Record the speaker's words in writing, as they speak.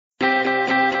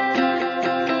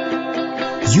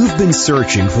You've been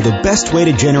searching for the best way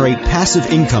to generate passive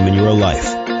income in your life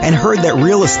and heard that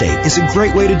real estate is a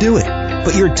great way to do it.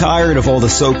 But you're tired of all the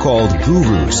so-called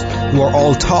gurus who are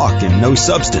all talk and no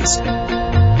substance.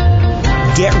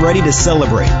 Get ready to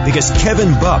celebrate because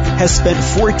Kevin Buck has spent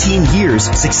 14 years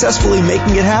successfully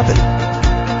making it happen.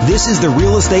 This is the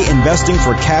Real Estate Investing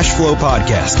for Cash Flow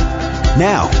podcast.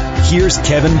 Now, here's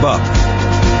Kevin Buck.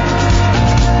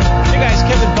 Hey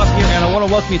guys, Kevin Buck here, and I want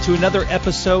to welcome you to another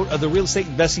episode of the Real Estate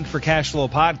Investing for Cash Flow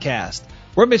podcast.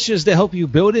 Our mission is to help you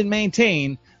build and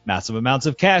maintain massive amounts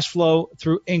of cash flow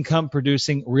through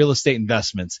income-producing real estate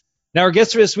investments. Now, our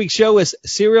guest for this week's show is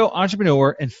serial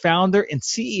entrepreneur and founder and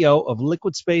CEO of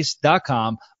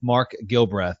LiquidSpace.com, Mark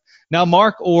Gilbreth. Now,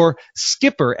 Mark, or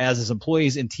Skipper, as his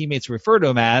employees and teammates refer to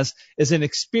him as, is an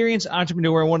experienced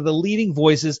entrepreneur and one of the leading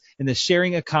voices in the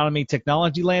sharing economy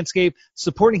technology landscape,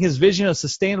 supporting his vision of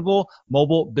sustainable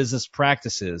mobile business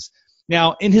practices.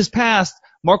 Now, in his past,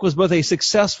 Mark was both a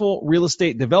successful real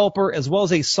estate developer as well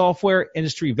as a software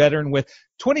industry veteran with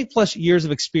 20-plus years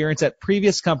of experience at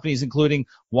previous companies including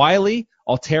Wyle,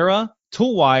 Altera,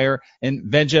 Toolwire, and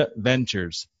Venga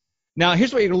Ventures. Now,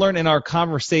 here's what you're going to learn in our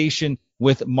conversation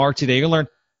with Mark today. You're going to learn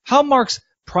how Mark's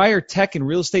prior tech and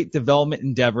real estate development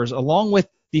endeavors, along with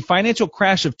the financial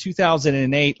crash of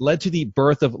 2008, led to the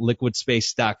birth of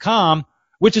LiquidSpace.com,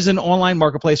 which is an online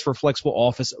marketplace for flexible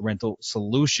office rental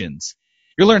solutions.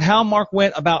 You'll learn how Mark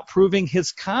went about proving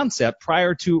his concept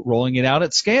prior to rolling it out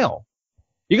at scale.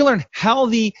 You can learn how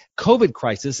the COVID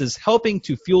crisis is helping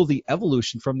to fuel the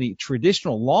evolution from the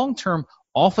traditional long-term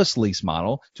office lease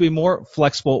model to a more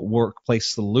flexible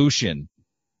workplace solution.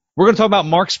 We're going to talk about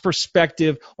Mark's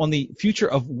perspective on the future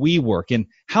of WeWork and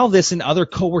how this and other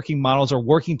co-working models are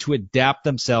working to adapt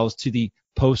themselves to the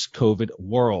post-COVID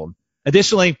world.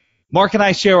 Additionally, Mark and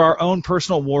I share our own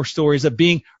personal war stories of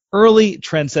being early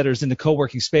trendsetters in the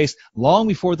co-working space long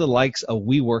before the likes of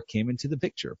WeWork came into the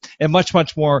picture, and much,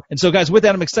 much more. And so, guys, with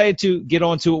that, I'm excited to get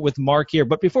on to it with Mark here.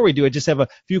 But before we do, I just have a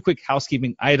few quick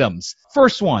housekeeping items.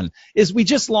 First one is we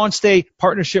just launched a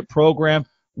partnership program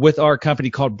with our company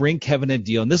called Bring Kevin a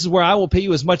Deal. And this is where I will pay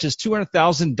you as much as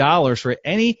 $200,000 for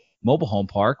any mobile home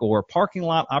park or parking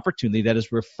lot opportunity that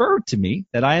is referred to me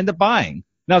that I end up buying.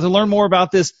 Now, to learn more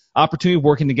about this opportunity of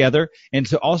working together and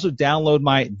to also download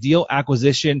my deal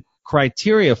acquisition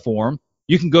criteria form,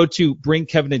 you can go to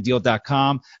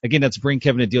bringkevinadeal.com. Again, that's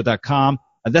bringkevinadeal.com.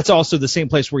 That's also the same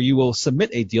place where you will submit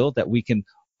a deal that we can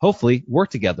hopefully work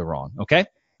together on, okay?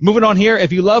 Moving on here,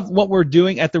 if you love what we're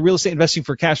doing at the Real Estate Investing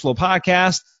for Cash Flow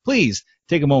podcast, please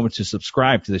take a moment to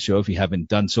subscribe to the show if you haven't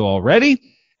done so already.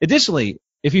 Additionally,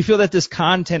 if you feel that this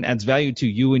content adds value to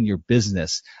you and your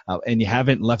business and you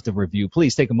haven't left a review,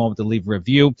 please take a moment to leave a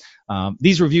review.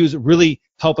 These reviews really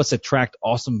help us attract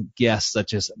awesome guests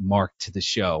such as Mark to the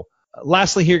show.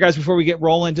 Lastly here, guys, before we get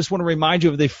rolling, just want to remind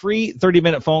you of the free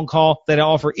 30-minute phone call that I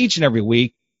offer each and every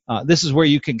week. This is where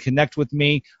you can connect with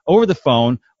me over the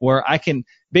phone, where I can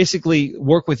basically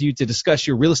work with you to discuss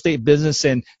your real estate business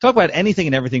and talk about anything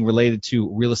and everything related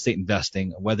to real estate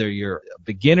investing, whether you're a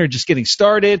beginner just getting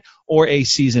started or a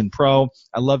seasoned pro.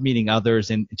 I love meeting others,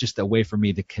 and it's just a way for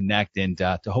me to connect and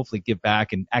to hopefully give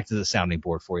back and act as a sounding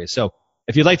board for you. So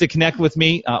if you'd like to connect with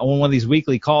me on one of these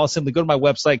weekly calls, simply go to my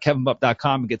website,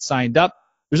 kevinbuck.com, and get signed up.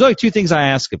 There's only two things I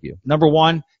ask of you. Number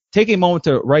one, take a moment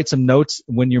to write some notes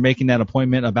when you're making that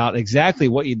appointment about exactly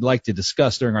what you'd like to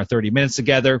discuss during our 30 minutes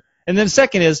together. And then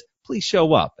second is, please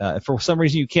show up. If for some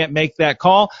reason you can't make that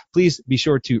call, please be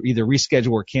sure to either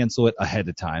reschedule or cancel it ahead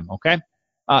of time, okay?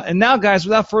 And now, guys,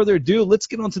 without further ado, let's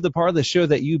get on to the part of the show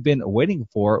that you've been waiting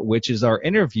for, which is our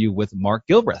interview with Mark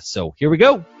Gilbreth. So here we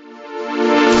go.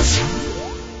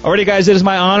 Alrighty, guys, it is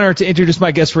my honor to introduce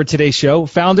my guest for today's show,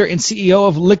 founder and CEO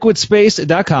of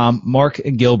LiquidSpace.com, Mark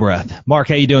Gilbreth. Mark,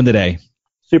 how you doing today?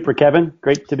 Super, Kevin.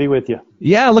 Great to be with you.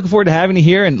 Yeah, looking forward to having you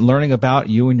here and learning about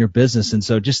you and your business. And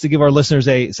so just to give our listeners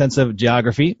a sense of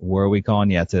geography, where are we calling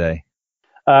you at today?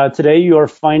 Today you are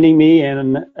finding me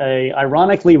in a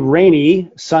ironically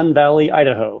rainy Sun Valley,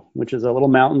 Idaho, which is a little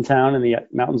mountain town in the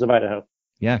mountains of Idaho.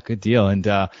 Yeah, good deal. And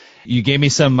you gave me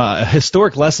some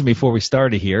historic lesson before we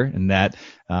started here, in that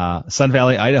Sun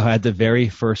Valley, Idaho had the very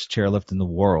first chairlift in the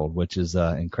world, which is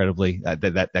incredibly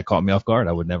that caught me off guard.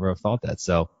 I would never have thought that.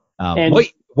 So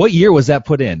what year was that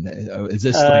put in? Is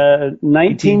this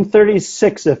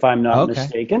 1936, if I'm not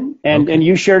mistaken? And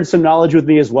you shared some knowledge with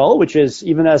me as well, which is,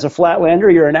 even as a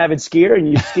flatlander, you're an avid skier and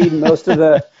you've skied most of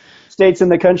the states in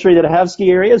the country that have ski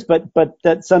areas, but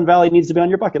that Sun Valley needs to be on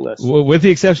your bucket list. Well, with the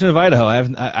exception of Idaho,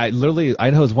 I literally,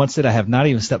 Idaho is one state I have not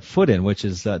even stepped foot in, which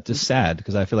is just sad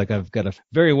because I feel like I've got a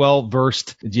very well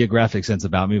versed geographic sense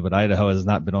about me, but Idaho has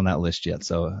not been on that list yet.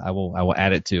 So I will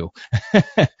add it too.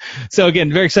 So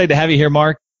again, very excited to have you here,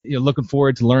 Mark. Looking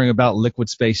forward to learning about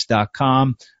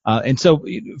liquidspace.com. And so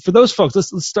for those folks,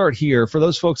 let's start here. For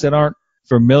those folks that aren't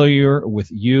familiar with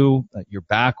you, your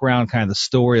background, kind of the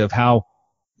story of how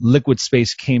Liquid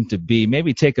Space came to be,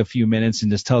 maybe take a few minutes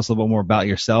and just tell us a little bit more about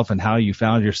yourself and how you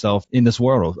found yourself in this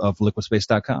world of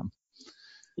liquidspace.com.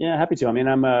 Yeah, happy to. I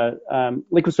mean,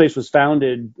 Liquid Space was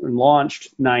founded and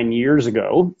launched 9 years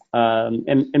ago.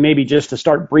 And maybe just to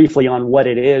start briefly on what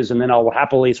it is, and then I'll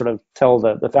happily sort of tell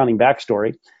the founding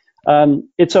backstory.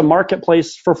 It's a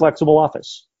marketplace for flexible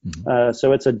office. Mm-hmm.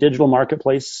 So it's a digital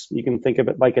marketplace. You can think of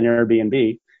it like an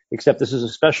Airbnb, except this is a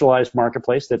specialized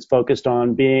marketplace that's focused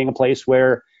on being a place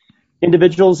where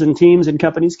individuals and teams and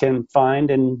companies can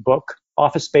find and book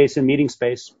office space and meeting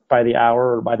space by the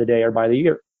hour or by the day or by the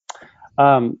year.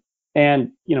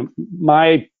 And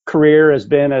my career has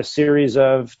been a series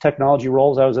of technology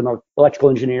roles. I was an electrical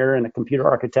engineer and a computer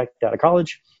architect out of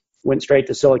college, went straight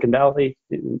to Silicon Valley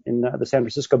in the San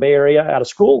Francisco Bay Area out of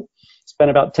school,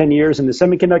 spent about 10 years in the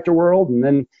semiconductor world, and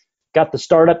then got the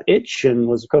startup itch and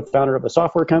was a co-founder of a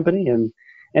software company. And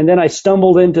then I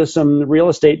stumbled into some real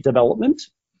estate development,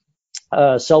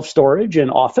 self-storage and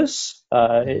office,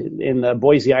 in the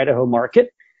Boise, Idaho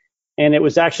market. And it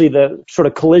was actually the sort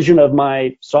of collision of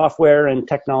my software and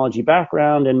technology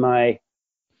background and my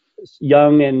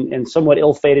young and somewhat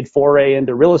ill-fated foray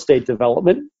into real estate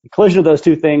development. The collision of those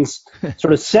two things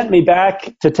sort of sent me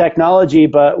back to technology,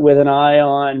 but with an eye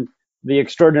on the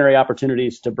extraordinary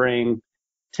opportunities to bring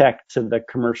tech to the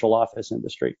commercial office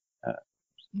industry.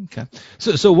 Okay.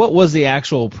 So what was the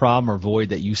actual problem or void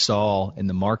that you saw in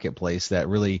the marketplace that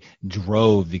really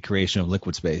drove the creation of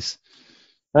Liquid Space?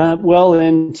 Well,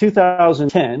 in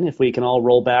 2010, if we can all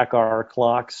roll back our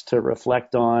clocks to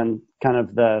reflect on kind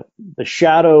of the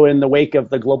shadow in the wake of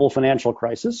the global financial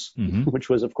crisis, mm-hmm. which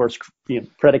was, of course,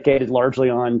 predicated largely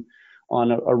on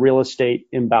a real estate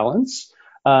imbalance.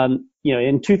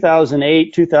 In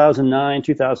 2008, 2009,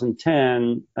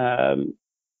 2010,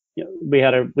 we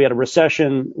had a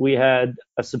recession. We had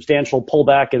a substantial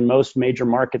pullback in most major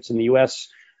markets in the U.S.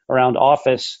 around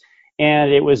office.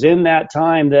 And it was in that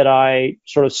time that I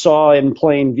sort of saw in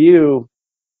plain view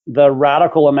the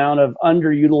radical amount of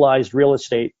underutilized real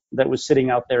estate that was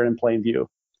sitting out there in plain view.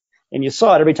 And you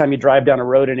saw it every time you drive down a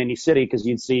road in any city because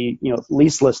you'd see,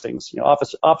 lease listings,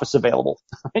 office available.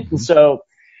 Right? Mm-hmm. And so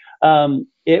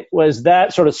it was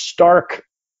that sort of stark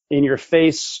in your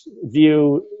face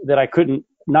view that I couldn't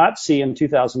not see in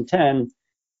 2010,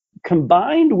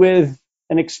 combined with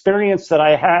an experience that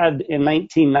I had in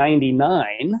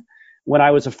 1999 when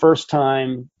I was a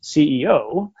first-time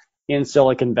CEO in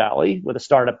Silicon Valley with a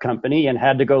startup company and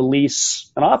had to go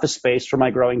lease an office space for my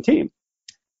growing team.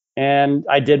 And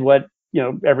I did what,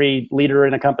 every leader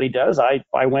in a company does.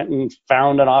 I went and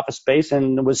found an office space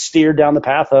and was steered down the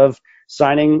path of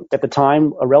signing, at the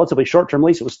time, a relatively short-term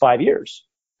lease. It was 5 years,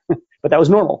 but that was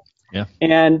normal. Yeah.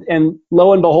 And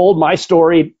lo and behold, my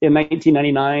story in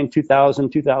 1999,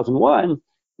 2000, 2001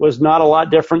 was not a lot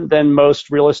different than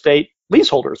most real estate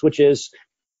leaseholders, which is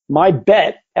my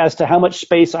bet as to how much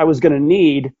space I was going to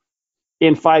need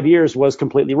in 5 years was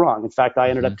completely wrong. In fact, I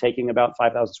ended up taking about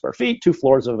 5,000 square feet, 2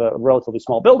 floors of a relatively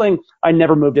small building. I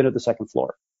never moved into the second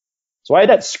floor. So I had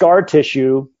that scar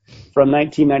tissue from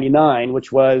 1999,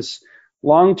 which was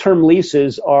long-term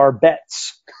leases are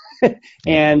bets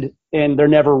and they're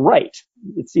never right.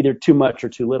 It's either too much or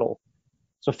too little.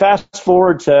 So fast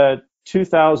forward to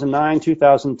 2009,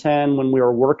 2010, when we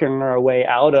were working our way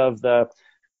out of the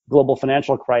global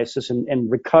financial crisis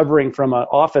and recovering from an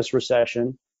office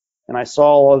recession. And I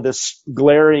saw all of this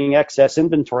glaring excess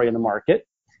inventory in the market.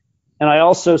 And I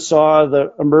also saw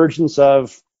the emergence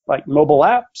of like mobile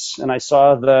apps, and I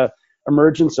saw the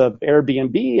emergence of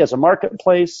Airbnb as a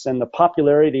marketplace and the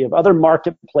popularity of other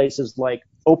marketplaces like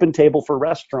OpenTable for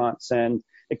restaurants and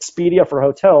Expedia for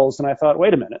hotels. And I thought,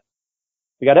 wait a minute.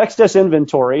 We got excess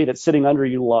inventory that's sitting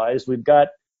underutilized. We've got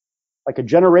like a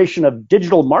generation of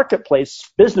digital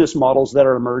marketplace business models that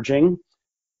are emerging.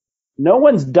 No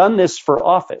one's done this for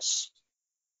office.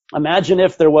 Imagine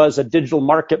if there was a digital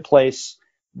marketplace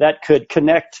that could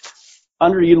connect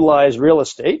underutilized real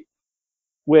estate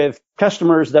with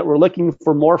customers that were looking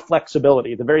for more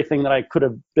flexibility, the very thing that I could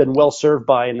have been well served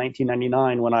by in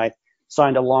 1999 when I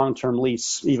signed a long-term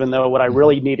lease, even though what I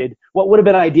really needed, what would have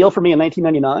been ideal for me in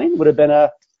 1999 would have been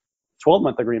a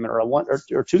 12-month agreement or a 1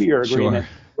 or 2 year agreement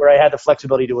where I had the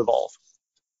flexibility to evolve.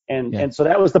 And so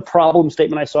that was the problem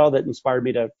statement I saw that inspired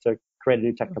me to create a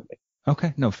new tech company.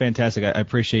 Okay. No, fantastic. I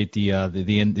appreciate the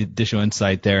additional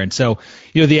insight there. And so,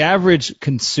 the average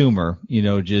consumer,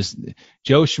 just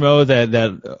Joe Schmo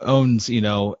that owns,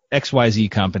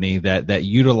 XYZ company that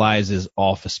utilizes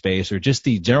office space, or just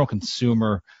the general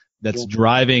consumer that's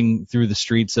driving through the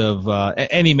streets of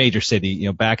any major city,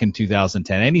 back in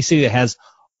 2010, any city that has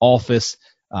office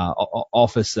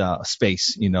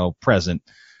space, present.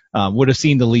 Would have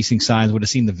seen the leasing signs, would have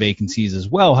seen the vacancies as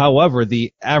well. However,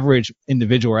 the average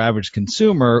individual or average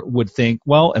consumer would think,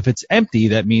 well, if it's empty,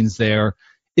 that means there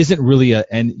isn't really an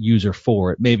end user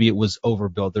for it. Maybe it was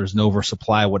overbuilt, there's an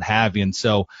oversupply, what have you. And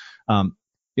so,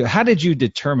 how did you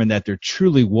determine that there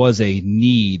truly was a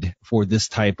need for this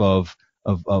type of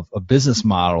a business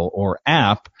model or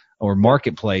app or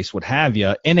marketplace, what have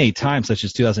you, in a time such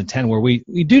as 2010, where we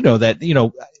do know that,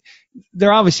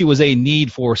 there obviously was a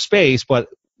need for space, but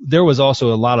there was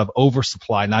also a lot of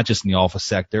oversupply, not just in the office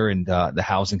sector and the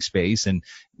housing space and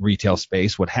retail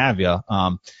space, what have you.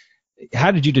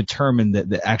 How did you determine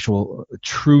the actual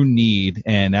true need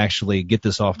and actually get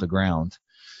this off the ground?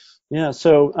 Yeah.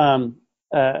 So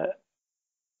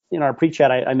in our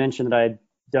pre-chat, I mentioned that I had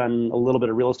done a little bit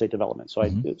of real estate development. So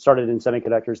I started in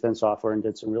semiconductors, then software, and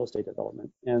did some real estate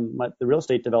development. And the real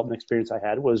estate development experience I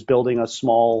had was building a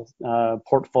small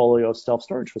portfolio of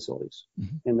self-storage facilities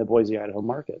in the Boise, Idaho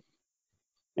market.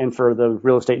 And for the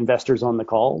real estate investors on the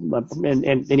call,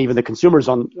 and even the consumers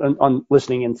on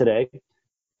listening in today,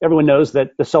 everyone knows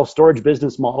that the self-storage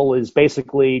business model is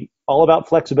basically all about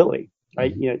flexibility,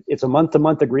 right? It's a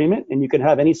month-to-month agreement, and you can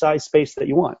have any size space that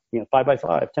you want, 5 by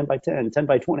 5, 10 by 10, 10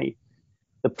 by 20.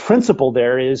 The principle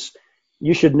there is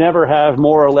you should never have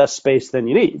more or less space than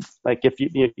you need. Like if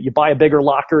you buy a bigger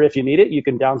locker if you need it, you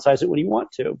can downsize it when you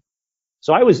want to.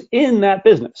 So I was in that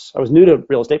business. I was new to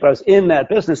real estate, but I was in that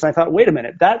business. And I thought, wait a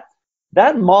minute, that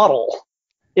model,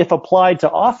 if applied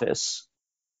to office,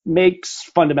 makes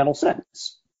fundamental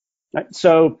sense. Right?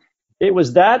 So it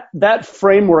was that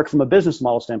framework from a business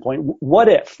model standpoint. What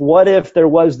if there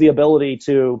was the ability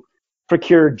to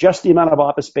procure just the amount of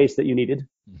office space that you needed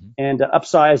and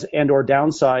upsize and or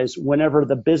downsize whenever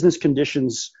the business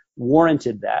conditions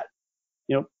warranted that?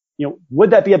 Would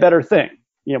that be a better thing?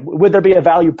 Would there be a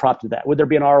value prop to that? Would there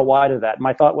be an ROI to that?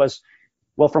 My thought was,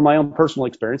 well, from my own personal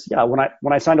experience, yeah,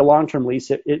 when I signed a long-term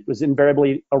lease, it was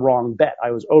invariably a wrong bet.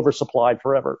 I was oversupplied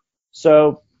forever.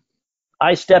 So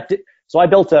I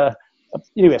built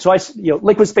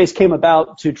Liquid Space came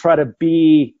about to try to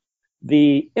be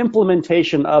the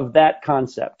implementation of that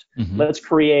concept. Let's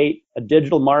create a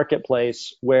digital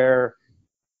marketplace where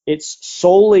it's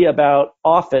solely about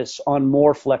office on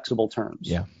more flexible terms.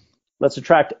 Yeah. Let's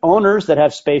attract owners that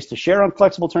have space to share on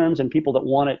flexible terms and people that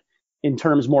want it in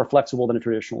terms more flexible than a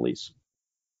traditional lease.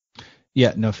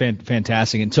 Yeah, no,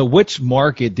 fantastic. And so which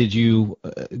market did you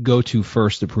go to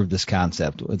first to prove this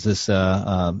concept? Was this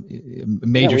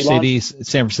major cities,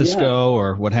 San Francisco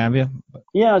or what have you?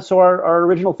 Yeah, so our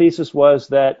original thesis was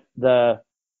that the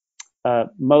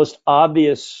most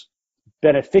obvious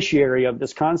beneficiary of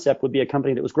this concept would be a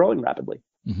company that was growing rapidly.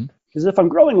 Because if I'm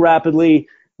growing rapidly,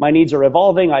 my needs are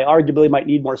evolving. I arguably might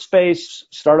need more space.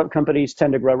 Startup companies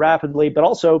tend to grow rapidly, but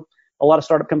also a lot of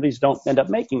startup companies don't end up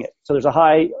making it. So there's a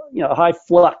high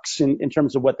flux in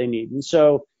terms of what they need. And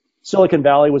so Silicon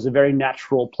Valley was a very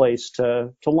natural place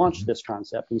to launch this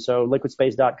concept. And so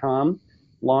liquidspace.com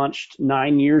launched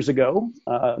 9 years ago,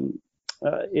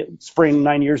 spring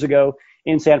 9 years ago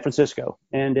in San Francisco.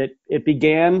 And it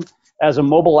began as a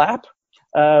mobile app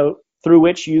through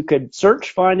which you could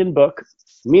search, find, and book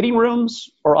meeting rooms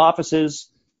or offices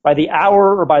by the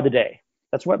hour or by the day.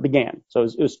 That's what began. So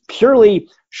it was purely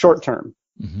short-term,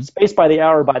 space by the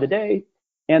hour, by the day.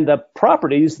 And the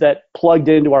properties that plugged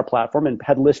into our platform and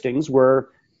had listings were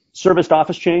serviced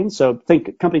office chains. So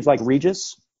think companies like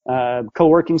Regus,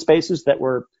 co-working spaces that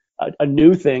were a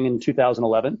new thing in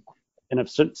 2011 and have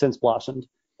since blossomed.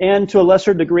 And to a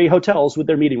lesser degree, hotels with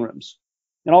their meeting rooms.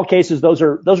 In all cases, those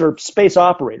are space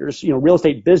operators, real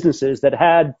estate businesses that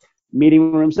had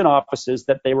meeting rooms and offices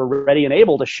that they were ready and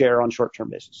able to share on short-term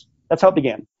basis. That's how it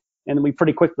began. And then we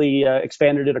pretty quickly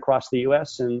expanded it across the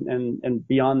U.S. and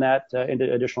beyond that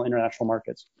into additional international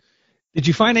markets. Did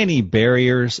you find any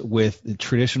barriers with the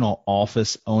traditional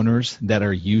office owners that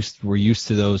were used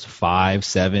to those 5,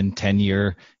 7,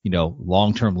 10-year,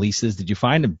 long-term leases? Did you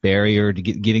find a barrier to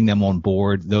getting them on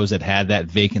board, those that had that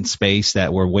vacant space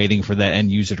that were waiting for that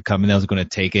end user to come in that was going to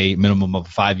take a minimum of a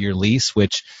 5-year lease,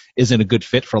 which isn't a good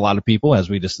fit for a lot of people, as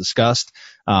we just discussed?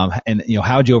 And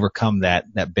how did you overcome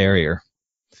that barrier?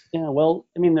 Yeah, well,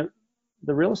 I mean,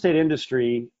 the real estate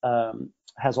industry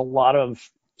has a lot of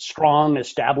strong,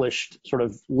 established sort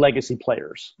of legacy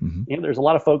players. There's a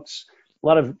lot of folks, a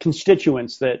lot of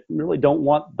constituents that really don't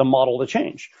want the model to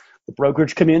change. The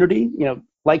brokerage community,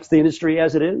 likes the industry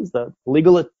as it is. The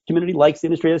legal community likes the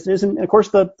industry as it is. And of course,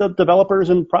 the developers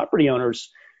and property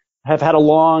owners have had a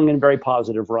long and very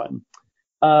positive run.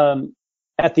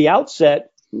 At the outset,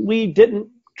 we didn't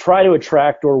try to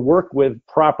attract or work with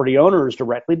property owners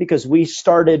directly because we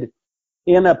started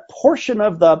in a portion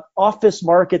of the office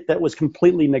market that was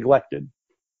completely neglected.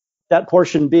 That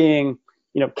portion being,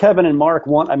 Kevin and Mark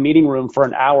want a meeting room for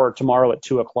an hour tomorrow at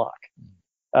 2:00.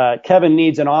 Kevin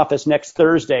needs an office next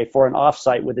Thursday for an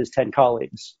offsite with his 10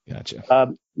 colleagues.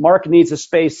 Gotcha. Mark needs a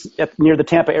space near the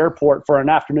Tampa airport for an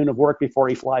afternoon of work before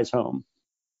he flies home.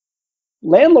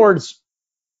 Landlords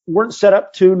weren't set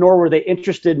up to, nor were they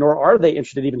interested, nor are they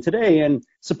interested even today in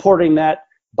supporting that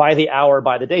by the hour,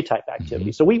 by the day type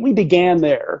activity. So we began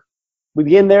there. We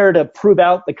began there to prove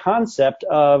out the concept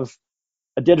of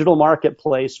a digital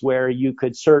marketplace where you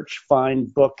could search,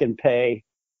 find, book, and pay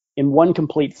in one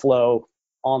complete flow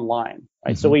online,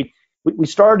 right? So we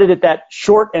started at that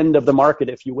short end of the market,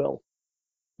 if you will.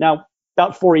 Now,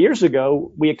 about 4 years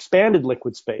ago, we expanded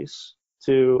Liquid Space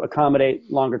to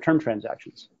accommodate longer term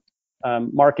transactions.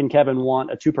 Mark and Kevin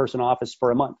want a 2-person office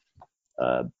for a month.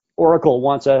 Oracle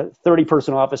wants a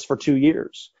 30-person office for 2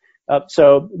 years.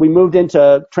 So we moved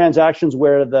into transactions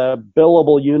where the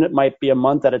billable unit might be a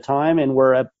month at a time and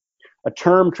where a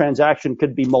term transaction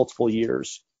could be multiple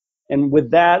years. And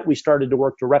with that, we started to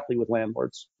work directly with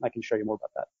landlords. I can show you more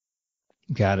about that.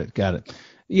 Got it.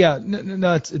 Yeah,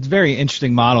 no, it's a very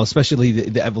interesting model, especially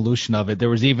the evolution of it. There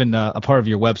was even a part of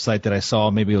your website that I saw,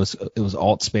 maybe it was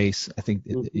Altspace. I think,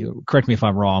 correct me if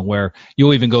I'm wrong, where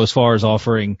you'll even go as far as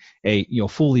offering a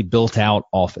fully built out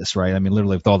office, right? I mean,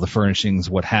 literally with all the furnishings,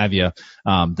 what have you,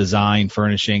 design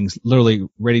furnishings, literally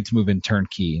ready to move in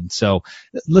turnkey. And so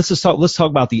let's talk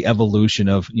about the evolution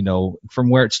of from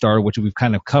where it started, which we've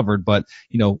kind of covered, but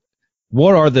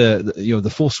what are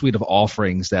the full suite of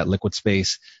offerings that Liquid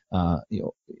Space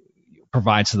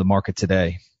provides to the market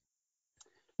today?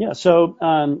 Yeah. So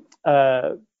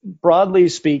broadly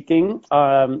speaking,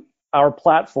 our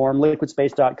platform,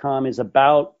 liquidspace.com, is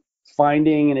about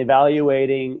finding and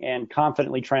evaluating and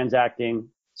confidently transacting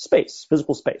space,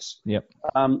 physical space. Yep.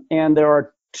 And there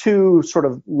are two sort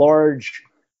of large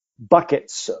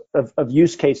buckets of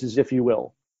use cases, if you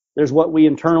will. There's what we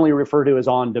internally refer to as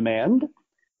on demand.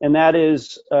 And that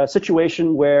is a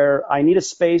situation where I need a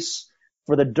space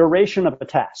for the duration of a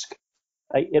task.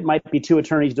 It might be 2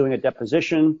 attorneys doing a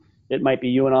deposition. It might be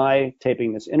you and I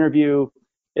taping this interview.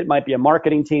 It might be a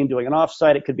marketing team doing an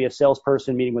offsite. It could be a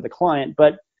salesperson meeting with a client.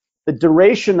 But the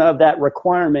duration of that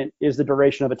requirement is the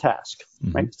duration of a task,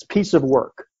 right? It's a piece of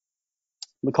work.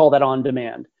 We call that on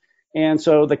demand. And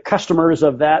so the customers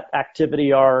of that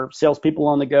activity are salespeople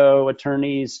on the go,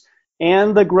 attorneys,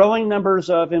 and the growing numbers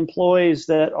of employees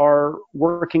that are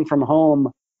working from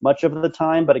home much of the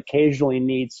time, but occasionally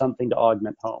need something to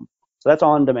augment home. So that's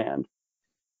on demand.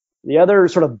 The other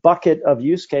sort of bucket of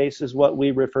use case is what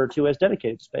we refer to as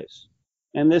dedicated space.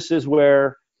 And this is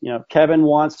where, Kevin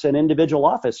wants an individual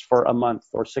office for a month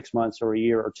or 6 months or a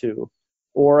year or 2,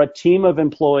 or a team of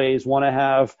employees want to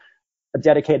have a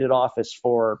dedicated office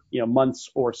for, months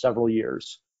or several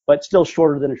years, but still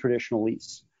shorter than a traditional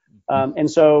lease. And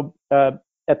so at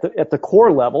the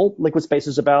core level, Liquid Space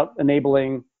is about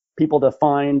enabling people to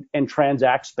find and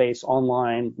transact space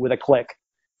online with a click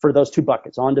for those 2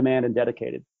 buckets, on demand and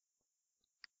dedicated.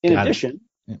 In addition,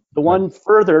 the one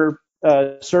further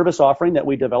service offering that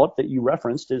we developed that you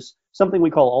referenced is something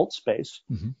we call Altspace.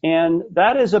 And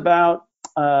that is about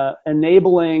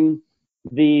enabling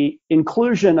the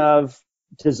inclusion of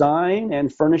design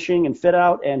and furnishing and fit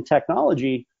out and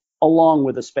technology along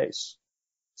with the space.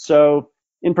 So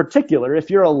in particular, if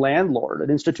you're a landlord,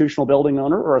 an institutional building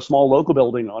owner or a small local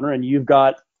building owner, and you've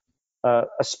got a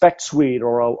spec suite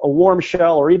or a warm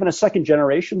shell or even a second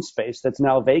generation space that's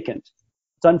now vacant,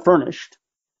 it's unfurnished,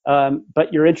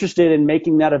 but you're interested in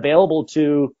making that available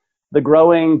to the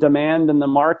growing demand in the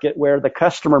market where the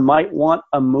customer might want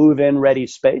a move-in ready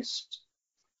space,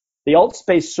 the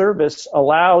Altspace service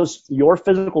allows your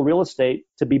physical real estate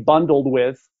to be bundled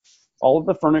with all of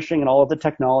the furnishing and all of the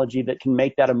technology that can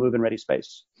make that a move-in ready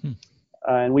space.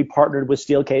 And we partnered with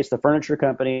Steelcase, the furniture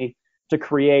company, to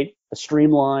create a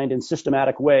streamlined and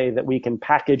systematic way that we can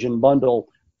package and bundle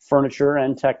furniture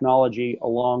and technology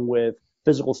along with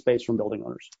physical space from building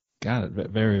owners. Got it.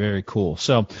 Very, very cool.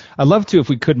 So I'd love to, if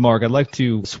we could, Mark, I'd like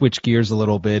to switch gears a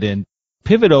little bit and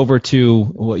pivot over to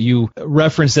what you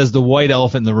referenced as the white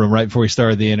elephant in the room right before we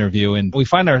started the interview. And we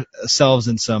find ourselves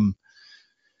in some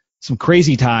some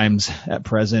crazy times at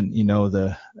present.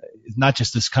 Not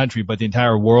just this country, but the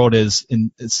entire world is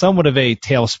in somewhat of a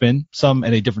tailspin, some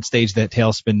at a different stage of that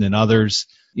tailspin than others.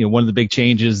 One of the big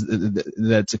changes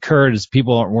that's occurred is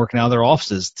people aren't working out of their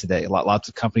offices today. Lots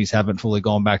of companies haven't fully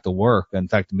gone back to work. In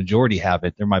fact, the majority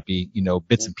haven't. There might be,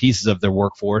 bits and pieces of their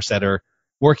workforce that are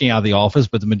working out of the office,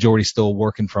 but the majority still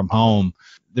working from home.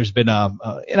 There's been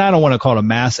and I don't want to call it a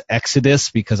mass exodus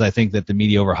because I think that the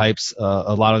media overhypes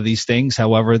a lot of these things.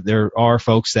 However, there are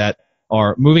folks that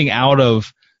are moving out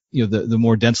of the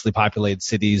more densely populated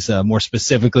cities, more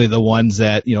specifically the ones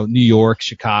that, New York,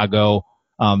 Chicago,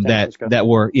 that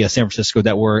were San Francisco,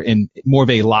 that were in more of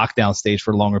a lockdown stage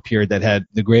for a longer period, that had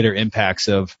the greater impacts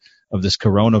of this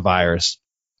coronavirus,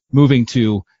 moving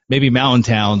to maybe mountain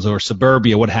towns or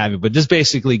suburbia, what have you, but just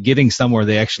basically getting somewhere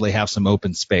they actually have some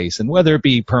open space. And whether it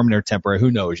be permanent or temporary,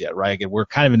 who knows yet, right? Again, we're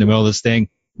kind of in the middle of this thing.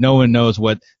 No one knows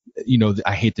what,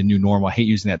 I hate the new normal. I hate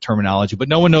using that terminology, but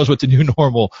no one knows what the new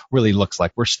normal really looks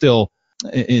like. We're still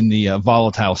in the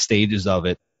volatile stages of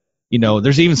it.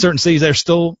 There's even certain cities that are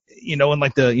still, in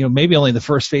like the, maybe only the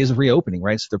first phase of reopening,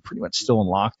 right? So they're pretty much still in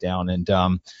lockdown.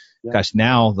 And, gosh,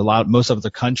 now most of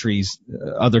the countries,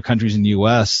 other countries in the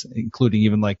U.S., including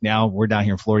even like now we're down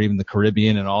here in Florida, even the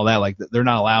Caribbean and all that, like they're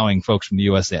not allowing folks from the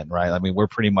U.S. in, right? I mean,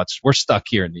 we're stuck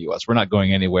here in the U.S. We're not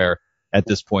going anywhere at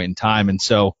this point in time. And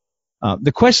so,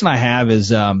 the question I have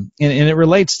is, and it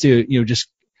relates to, just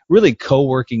really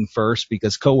co-working first,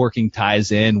 because co-working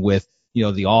ties in with,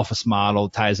 the office model,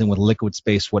 ties in with liquid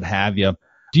space, what have you.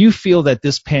 Do you feel that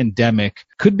this pandemic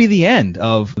could be the end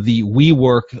of the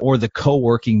WeWork or the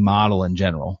co-working model in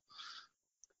general?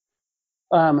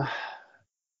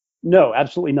 No,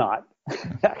 absolutely not,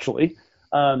 actually.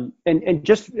 And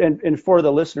for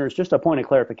the listeners, just a point of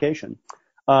clarification.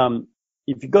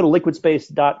 If you go to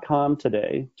liquidspace.com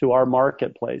today, to our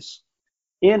marketplace,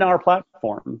 in our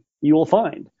platform, you will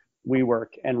find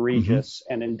WeWork and Regus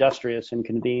and Industrious and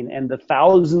Convene and the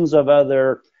thousands of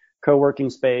other co-working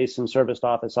space and serviced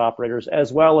office operators,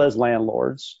 as well as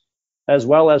landlords, as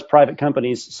well as private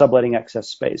companies subletting excess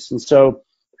space. And so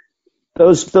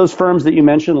those firms that you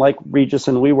mentioned, like Regus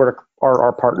and WeWork, are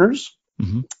our partners.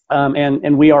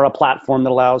 And we are a platform that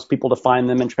allows people to find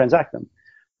them and transact them.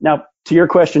 Now, to your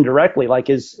question directly, like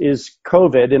is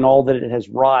COVID and all that it has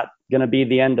wrought going to be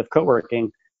the end of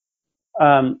co-working?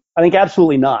 I think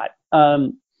absolutely not.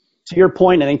 To your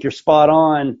point, I think you're spot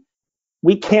on.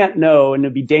 We can't know, and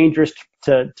it'd be dangerous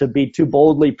to be too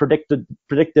boldly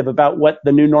predictive about what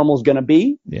the new normal is going to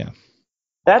be. Yeah.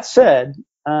 That said,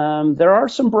 there are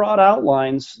some broad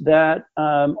outlines that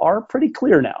are pretty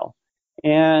clear now,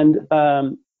 and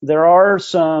there are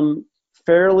some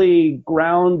fairly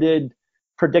grounded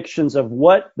predictions of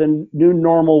what the new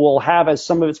normal will have as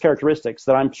some of its characteristics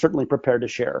that I'm certainly prepared to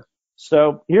share.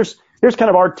 So here's kind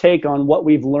of our take on what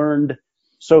we've learned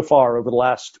so far over the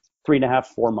last 3.5,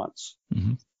 4 months.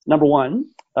 Number one,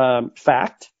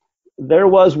 fact, there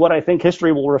was what I think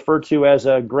history will refer to as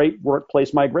a great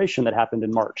workplace migration that happened in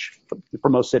March for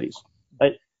most cities.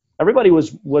 Right? Everybody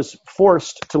was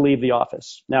forced to leave the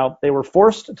office. Now, they were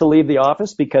forced to leave the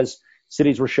office because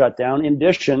cities were shut down. In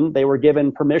addition, they were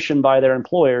given permission by their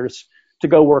employers to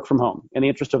go work from home in the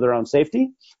interest of their own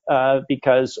safety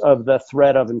because of the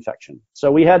threat of infection.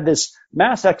 So we had this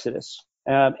mass exodus,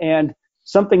 and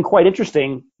something quite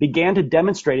interesting began to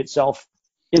demonstrate itself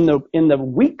in the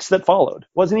weeks that followed. It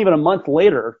wasn't even a month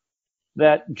later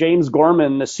that James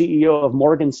Gorman, the CEO of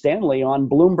Morgan Stanley, on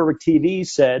Bloomberg TV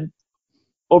said,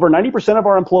 over 90% of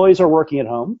our employees are working at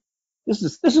home. This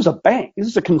is a bank. This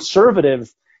is a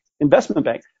conservative investment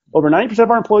bank. Over 90%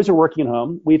 of our employees are working at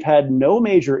home. We've had no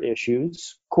major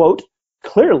issues. Quote,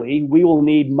 clearly, we will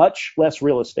need much less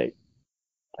real estate.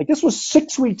 Like, this was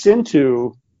 6 weeks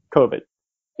into COVID.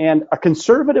 And a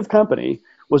conservative company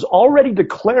was already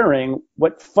declaring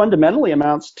what fundamentally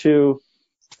amounts to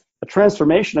a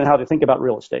transformation in how they think about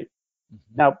real estate.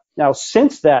 Now,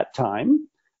 since that time,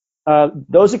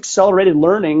 those accelerated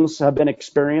learnings have been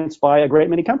experienced by a great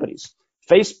many companies.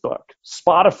 Facebook,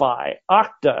 Spotify,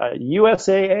 Okta,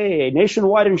 USAA,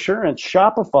 Nationwide Insurance,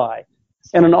 Shopify,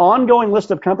 and an ongoing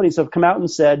list of companies have come out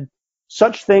and said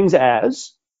such things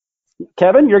as,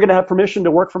 Kevin, you're going to have permission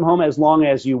to work from home as long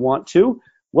as you want to.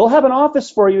 We'll have an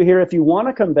office for you here if you want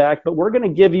to come back, but we're going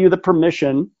to give you the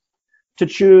permission to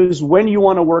choose when you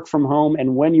want to work from home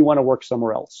and when you want to work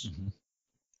somewhere else.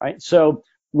 Right? So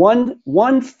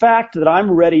one fact that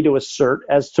I'm ready to assert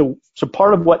as to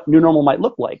part of what new normal might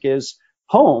look like is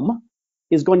home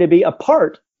is going to be a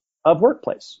part of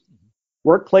workplace.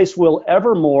 Workplace will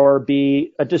evermore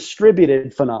be a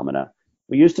distributed phenomena.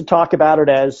 We used to talk about it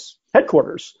as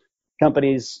headquarters.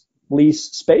 Companies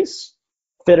lease space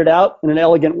fit it out in an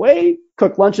elegant way,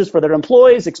 cook lunches for their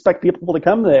employees, expect people to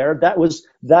come there. That was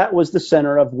the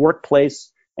center of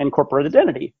workplace and corporate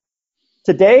identity.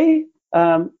 Today,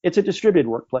 it's a distributed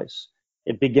workplace.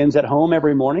 It begins at home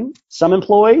every morning. Some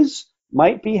employees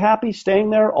might be happy staying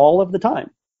there all of the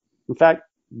time. In fact,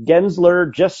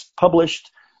 Gensler just published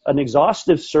an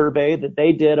exhaustive survey that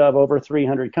they did of over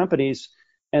 300 companies,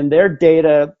 and their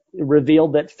data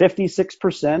revealed that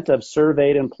 56% of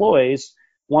surveyed employees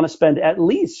want to spend at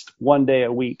least one day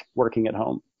a week working at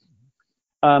home.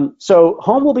 So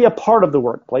home will be a part of the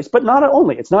workplace, but not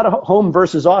only. It's not a home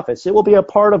versus office. It will be a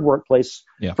part of workplace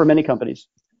for many companies.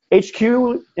 HQ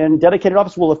and dedicated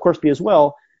office will, of course, be as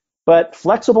well, but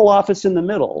flexible office in the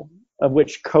middle, of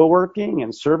which co-working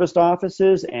and serviced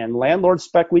offices and landlord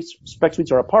spec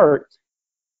suites are a part,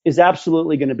 is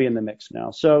absolutely going to be in the mix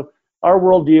now. So our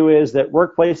worldview is that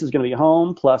workplace is going to be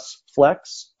home plus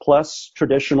flex plus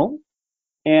traditional,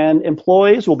 and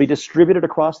employees will be distributed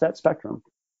across that spectrum.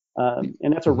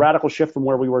 And that's a radical shift from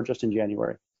where we were just in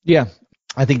January. Yeah.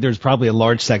 I think there's probably a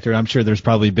large sector. I'm sure there's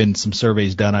probably been some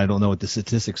surveys done. I don't know what the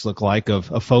statistics look like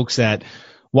of folks that,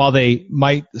 while they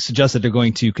might suggest that they're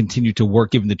going to continue to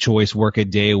work, given the choice, work a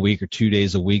day a week or 2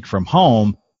 days a week from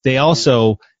home, they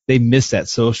miss that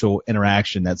social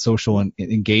interaction, that social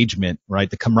engagement, right?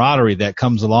 The camaraderie that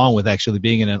comes along with actually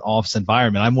being in an office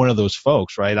environment. I'm one of those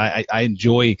folks, right? I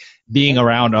enjoy being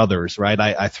around others, right?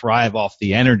 I thrive off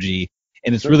the energy.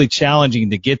 And it's really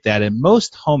challenging to get that in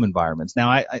most home environments.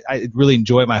 Now, I really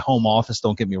enjoy my home office,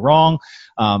 don't get me wrong,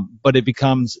 but it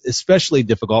becomes especially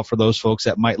difficult for those folks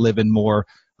that might live in more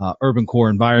urban core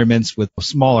environments with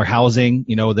smaller housing.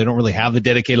 You know, they don't really have the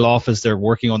dedicated office. They're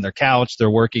working on their couch. They're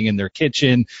working in their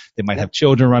kitchen. They might have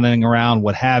children running around,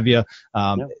 what have you.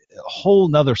 A whole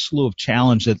nother slew of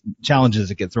challenges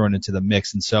that get thrown into the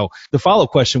mix. And so the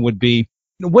follow-up question would be,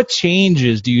 what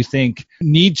changes do you think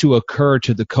need to occur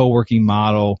to the co-working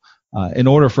model in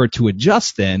order for it to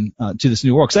adjust then to this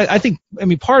new world? 'Cause I think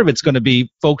part of it's going to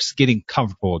be folks getting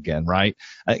comfortable again, right?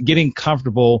 Getting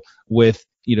comfortable with,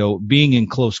 being in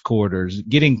close quarters,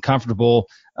 getting comfortable,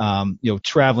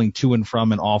 traveling to and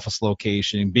from an office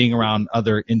location, being around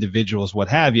other individuals, what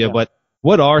have you. Yeah. But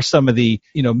what are some of the,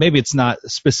 maybe it's not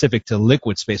specific to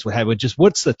liquid space, what have you, just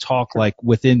what's the talk like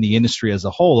within the industry as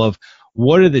a whole of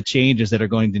what are the changes that are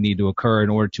going to need to occur in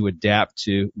order to adapt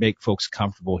to make folks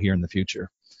comfortable here in the future?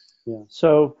 Yeah.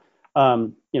 So,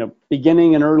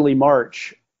 beginning in early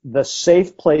March, the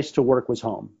safe place to work was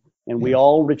home, and we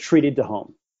all retreated to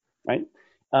home, right?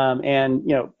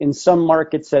 In some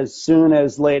markets, as soon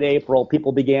as late April,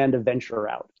 people began to venture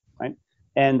out, right?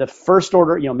 And the first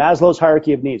order, Maslow's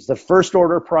hierarchy of needs, the first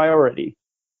order priority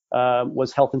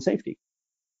was health and safety,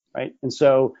 right? And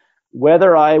so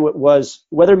whether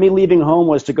me leaving home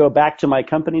was to go back to my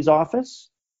company's office,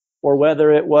 or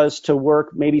whether it was to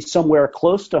work maybe somewhere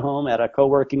close to home at a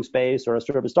co-working space or a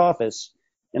serviced office,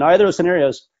 in either of those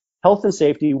scenarios, health and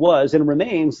safety was and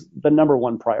remains the number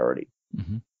one priority.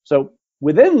 Mm-hmm. So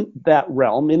within that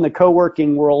realm, in the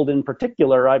co-working world in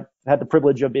particular, I've had the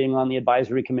privilege of being on the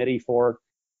advisory committee for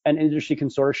an industry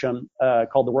consortium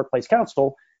called the Workplace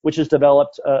Council, which has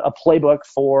developed a playbook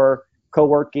for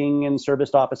co-working and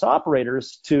serviced office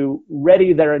operators to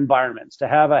ready their environments, to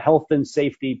have a health and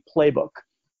safety playbook.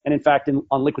 And in fact, on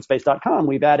liquidspace.com,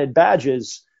 we've added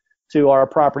badges to our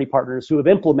property partners who have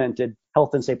implemented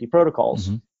health and safety protocols.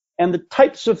 Mm-hmm. And the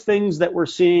types of things that we're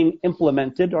seeing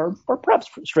implemented are perhaps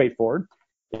straightforward.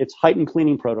 It's heightened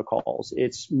cleaning protocols.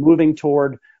 It's moving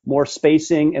toward more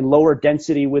spacing and lower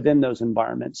density within those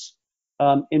environments.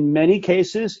 In many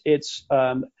cases, it's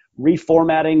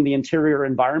reformatting the interior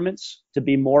environments to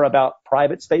be more about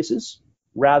private spaces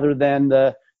rather than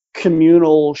the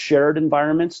communal shared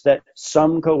environments that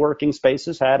some co-working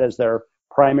spaces had as their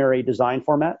primary design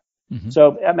format. Mm-hmm.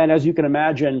 So, as you can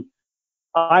imagine,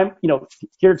 I'm,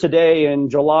 here today in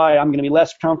July, I'm going to be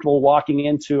less comfortable walking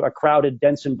into a crowded,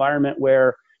 dense environment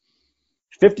where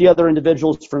 50 other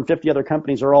individuals from 50 other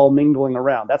companies are all mingling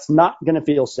around. That's not going to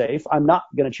feel safe. I'm not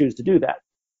going to choose to do that.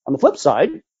 On the flip side,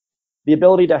 the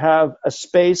ability to have a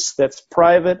space that's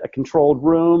private, a controlled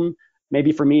room,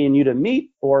 maybe for me and you to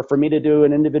meet, or for me to do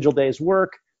an individual day's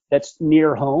work that's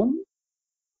near home,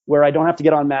 where I don't have to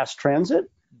get on mass transit,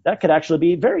 that could actually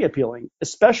be very appealing,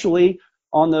 especially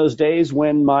on those days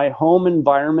when my home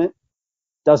environment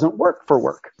doesn't work for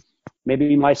work.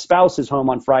 Maybe my spouse is home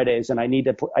on Fridays and I need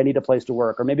a place to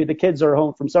work, or maybe the kids are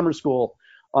home from summer school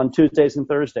on Tuesdays and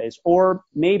Thursdays, or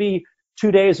maybe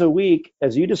 2 days a week,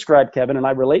 as you described, Kevin, and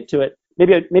I relate to it.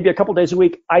 Maybe a couple days a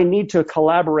week, I need to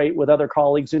collaborate with other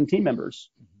colleagues and team members,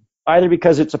 either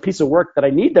because it's a piece of work that I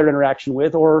need their interaction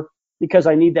with, or because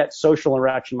I need that social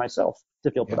interaction myself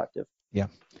to feel productive. Yeah.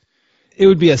 It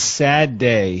would be a sad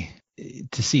day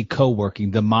to see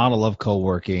co-working, the model of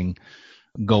co-working,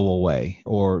 go away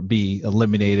or be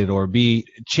eliminated or be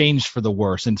changed for the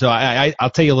worse. And so I'll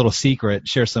tell you a little secret,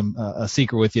 share a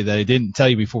secret with you that I didn't tell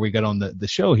you before we got on the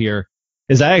show here,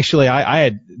 is I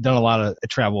had done a lot of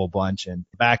travel a bunch, and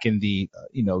back in the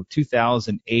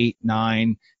 2008,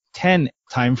 9, 10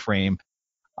 timeframe,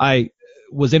 I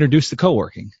was introduced to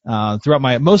co-working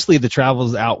throughout mostly the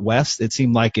travels out west. It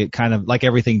seemed like it kind of like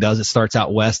everything does. It starts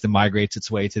out west and migrates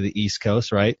its way to the East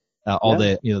Coast, right? All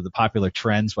the popular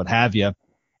trends, what have you.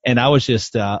 And I was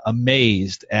just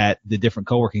amazed at the different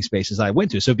co-working spaces I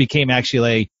went to. So it became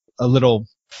actually a little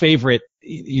favorite,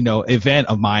 event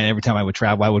of mine. Every time I would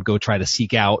travel, I would go try to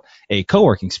seek out a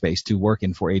co-working space to work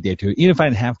in for a day or two, even if I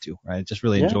didn't have to, right? I just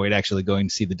really enjoyed actually going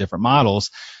to see the different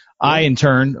models. I, in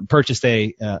turn, purchased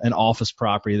an office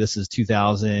property. This is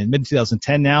mid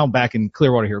 2010 now, back in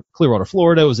Clearwater,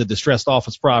 Florida. It was a distressed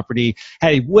office property,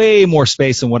 had way more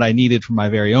space than what I needed for my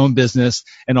very own business,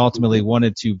 and ultimately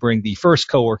wanted to bring the first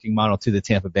co-working model to the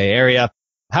Tampa Bay area.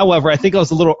 However, I think I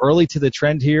was a little early to the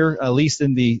trend here, at least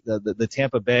in the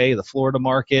Tampa Bay, the Florida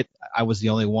market. I was the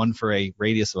only one for a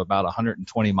radius of about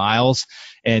 120 miles,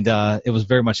 and it was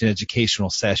very much an educational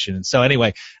session. And so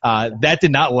anyway, that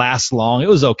did not last long. It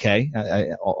was okay. I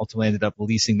ultimately ended up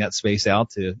leasing that space out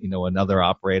to, another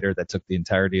operator that took the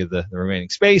entirety of the remaining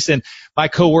space, and my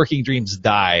co-working dreams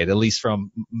died, at least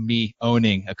from me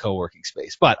owning a co-working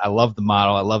space. But I love the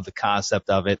model. I love the concept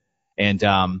of it. And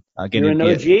again, you're an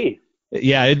OG.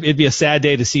 Yeah, it'd be a sad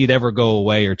day to see it ever go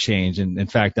away or change. And in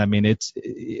fact, I mean,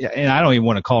 and I don't even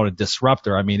want to call it a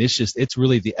disruptor. I mean, it's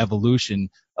really the evolution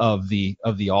of the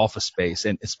office space,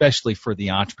 and especially for the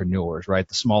entrepreneurs, right?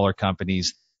 The smaller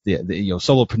companies, the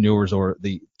solopreneurs, or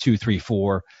the 2, 3,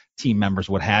 4 team members,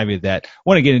 what have you, that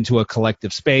want to get into a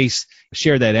collective space,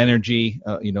 share that energy,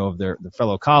 of their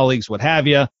fellow colleagues, what have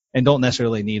you, and don't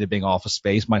necessarily need a big office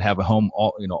space, might have a home,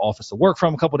 office to work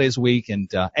from a couple of days a week. And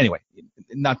anyway,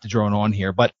 not to drone on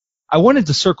here, but I wanted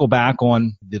to circle back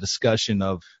on the discussion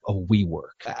of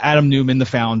WeWork. Adam Newman, the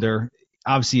founder,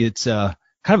 obviously it's kind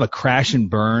of a crash and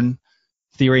burn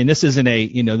theory. And this isn't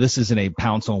a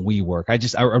pounce on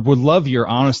WeWork. I would love your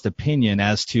honest opinion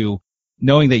as to,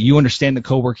 knowing that you understand the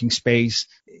co-working space.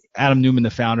 Adam Newman, the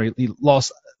founder, he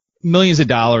lost millions of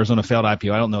dollars on a failed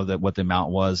IPO. I don't know what the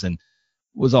amount was, and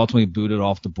was ultimately booted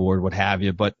off the board, what have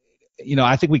you. But,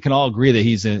 I think we can all agree that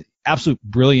he's an absolute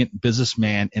brilliant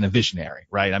businessman and a visionary,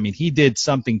 right? I mean, he did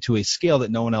something to a scale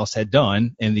that no one else had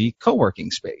done in the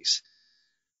co-working space.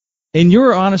 In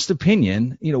your honest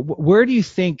opinion, where do you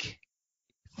think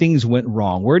things went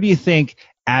wrong? Where do you think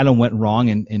Adam went wrong,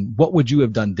 and what would you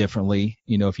have done differently,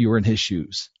 if you were in his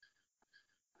shoes?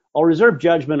 I'll reserve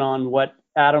judgment on what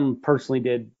Adam personally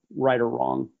did right or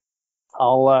wrong.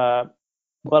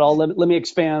 But let me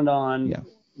expand on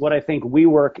what I think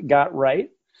WeWork got right,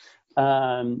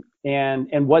 and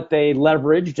what they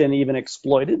leveraged and even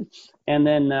exploited, and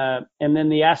then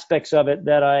the aspects of it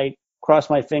that I cross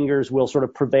my fingers will sort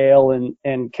of prevail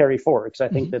and carry forward, because I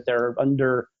think that they're on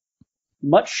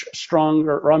much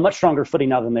stronger footing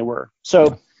now than they were.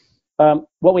 So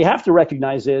what we have to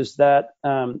recognize is that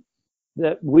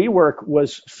WeWork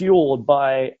was fueled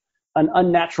by an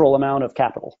unnatural amount of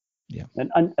capital. Yeah.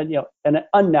 An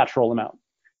unnatural amount.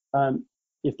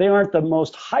 If they aren't the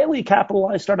most highly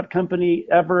capitalized startup company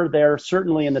ever, they're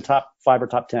certainly in the top 5 or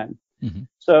top 10. Mm-hmm.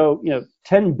 So,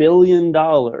 $10 billion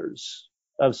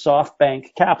of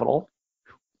SoftBank capital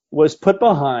was put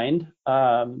behind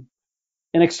an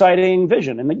exciting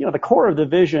vision. And the core of the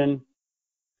vision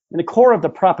and the core of the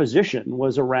proposition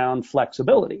was around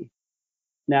flexibility.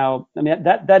 Now, I mean,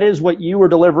 that is what you were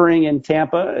delivering in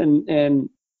Tampa in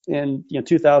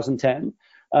 2010.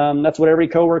 That's what every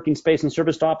co-working space and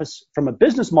serviced office from a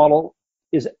business model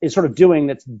is sort of doing,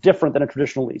 that's different than a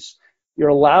traditional lease. You're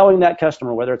allowing that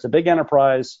customer, whether it's a big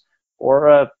enterprise or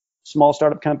a small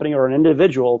startup company or an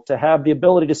individual, to have the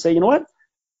ability to say, you know what,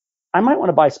 I might want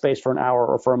to buy space for an hour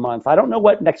or for a month. I don't know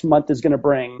what next month is going to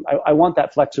bring. I want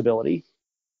that flexibility.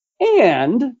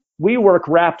 And WeWork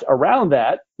wrapped around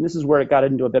that, and this is where it got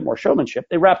into a bit more showmanship.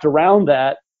 They wrapped around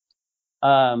that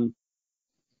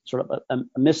sort of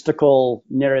a mystical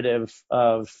narrative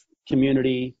of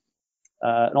community,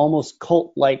 an almost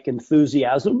cult-like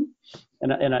enthusiasm,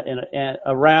 and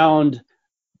around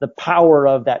the power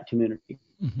of that community.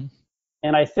 Mm-hmm.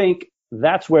 And I think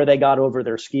that's where they got over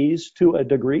their skis to a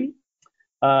degree.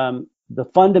 The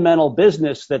fundamental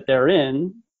business that they're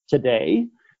in today,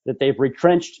 that they've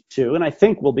retrenched to, and I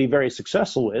think will be very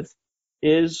successful with,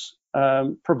 is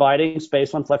providing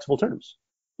space on flexible terms.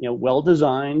 well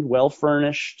designed, well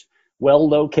furnished, well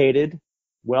located,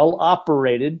 well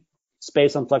operated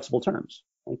space on flexible terms.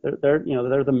 Like they're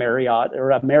the Marriott,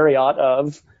 or a Marriott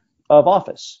of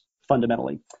office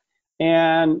fundamentally.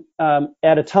 And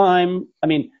at a time,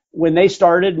 when they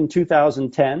started in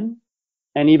 2010,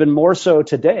 and even more so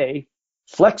today,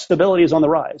 flexibility is on the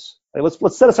rise. Like,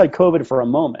 let's set aside COVID for a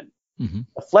moment. Mm-hmm.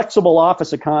 A flexible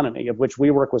office economy, of which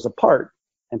WeWork was a part,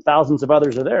 and thousands of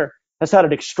others are there, has had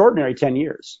an extraordinary 10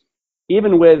 years.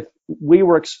 Even with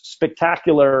WeWork's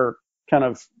spectacular kind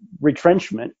of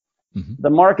retrenchment, mm-hmm. the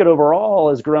market overall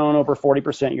has grown over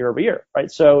 40% year over year, right?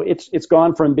 So it's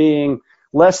gone from being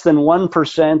less than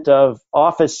 1% of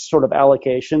office sort of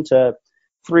allocation to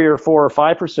 3 or 4 or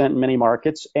 5% in many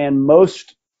markets. And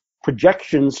most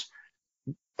projections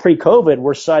pre-COVID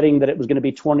were citing that it was going to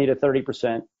be 20 to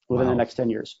 30% within the next 10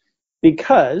 years.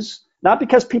 Not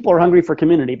because people are hungry for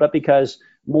community, but because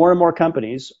more and more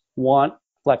companies want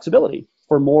flexibility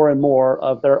for more and more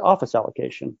of their office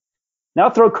allocation. Now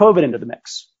throw COVID into the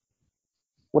mix.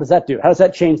 What does that do? How does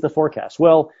that change the forecast?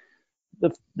 Well,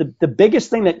 the biggest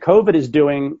thing that COVID is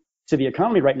doing to the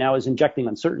economy right now is injecting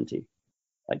uncertainty.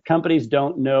 Like, companies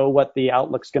don't know what the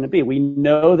outlook's going to be. We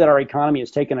know that our economy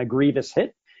has taken a grievous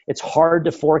hit. It's hard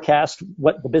to forecast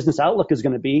what the business outlook is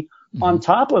going to be. Mm-hmm. On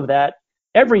top of that,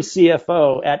 every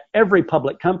CFO at every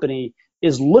public company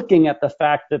is looking at the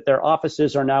fact that their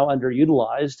offices are now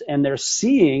underutilized, and they're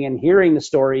seeing and hearing the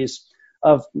stories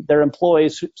of their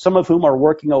employees, some of whom are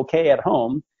working okay at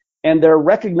home, and they're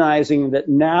recognizing that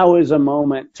now is a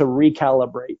moment to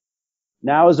recalibrate.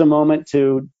 Now is a moment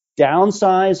to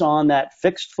downsize on that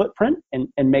fixed footprint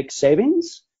and make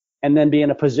savings, and then be in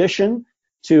a position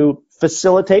to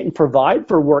facilitate and provide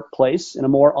for workplace in a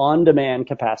more on-demand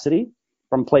capacity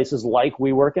from places like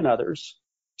WeWork and others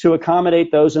to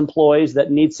accommodate those employees that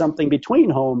need something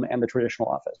between home and the traditional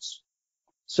office.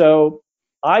 So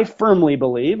I firmly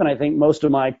believe, and I think most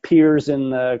of my peers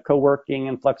in the co-working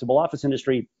and flexible office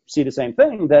industry see the same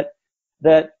thing,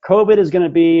 that COVID is going to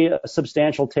be a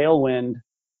substantial tailwind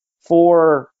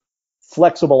for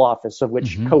flexible office, of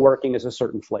which mm-hmm. co-working is a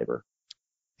certain flavor.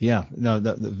 Yeah, no,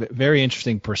 the very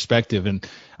interesting perspective. And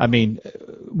I mean,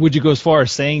 would you go as far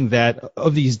as saying that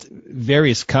of these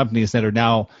various companies that are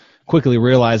now quickly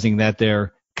realizing that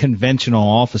their conventional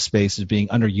office space is being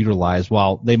underutilized,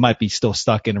 while they might be still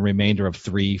stuck in a remainder of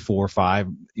 3, 4, 5,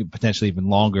 potentially even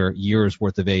longer years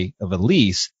worth of a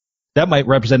lease, that might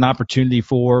represent an opportunity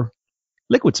for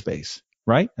liquid space,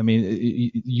 right? I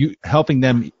mean, you helping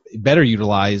them better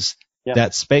utilize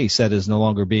that space that is no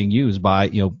longer being used by,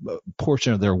 a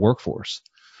portion of their workforce.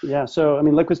 Yeah. So, I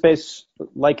mean, liquid space,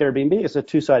 like Airbnb, is a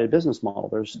two-sided business model.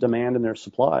 There's demand and there's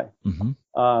supply.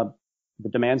 Mm-hmm. The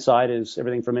demand side is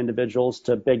everything from individuals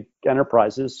to big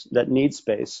enterprises that need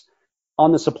space.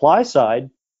 On the supply side,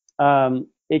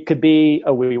 it could be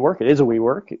a WeWork. It is a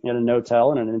WeWork in a Notel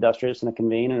and an Industrious and a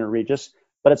Convene and a Regus.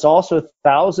 But it's also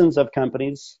thousands of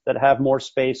companies that have more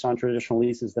space on traditional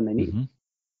leases than they need. Mm-hmm.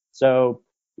 So,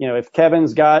 if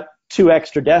Kevin's got 2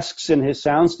 extra desks in his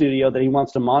sound studio that he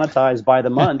wants to monetize by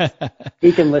the month,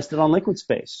 he can list it on liquid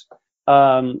space.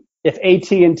 If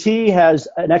AT&T has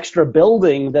an extra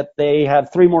building that they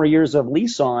have 3 more years of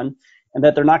lease on and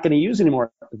that they're not going to use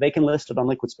anymore, they can list it on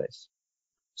liquid space.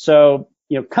 So,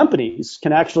 companies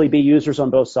can actually be users on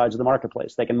both sides of the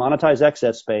marketplace. They can monetize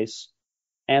excess space,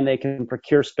 and they can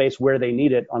procure space where they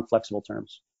need it on flexible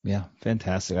terms. Yeah,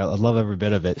 fantastic. I love every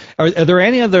bit of it. Are there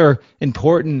any other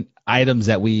important items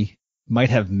that we might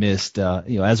have missed,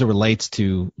 as it relates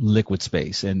to liquid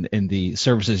space and the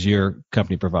services your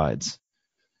company provides?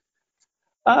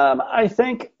 I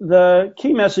think the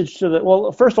key message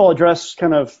first of all, address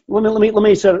kind of, let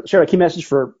me share a key message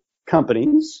for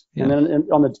companies, and then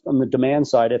on the demand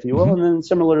side, if you will, mm-hmm. and then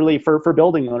similarly for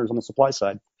building owners on the supply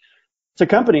side. To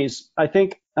companies, I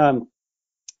think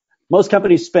most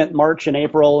companies spent March and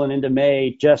April and into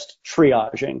May just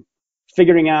triaging,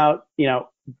 figuring out,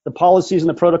 the policies and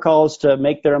the protocols to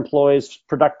make their employees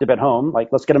productive at home. Like,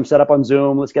 let's get them set up on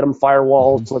Zoom. Let's get them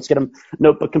firewalls. Mm-hmm. Let's get them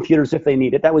notebook computers if they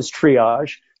need it. That was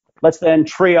triage. Let's then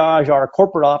triage our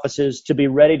corporate offices to be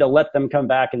ready to let them come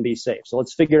back and be safe. So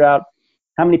let's figure out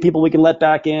how many people we can let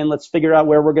back in. Let's figure out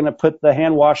where we're going to put the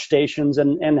hand wash stations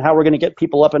and how we're going to get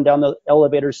people up and down the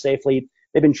elevators safely.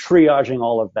 They've been triaging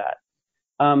all of that.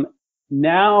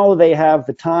 Now they have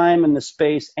the time and the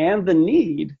space and the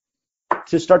need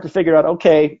to start to figure out,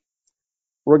 okay,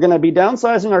 we're going to be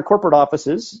downsizing our corporate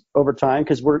offices over time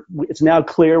because it's now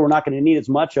clear we're not going to need as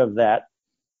much of that.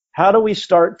 How do we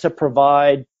start to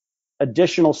provide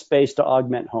additional space to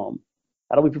augment home?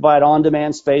 How do we provide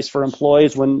on-demand space for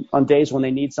employees on days when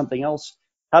they need something else?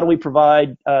 How do we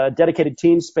provide dedicated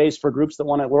team space for groups that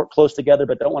want to work close together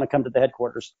but don't want to come to the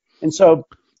headquarters? And so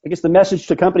I guess the message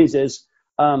to companies is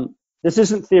this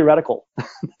isn't theoretical.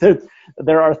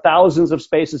 There are thousands of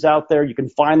spaces out there. You can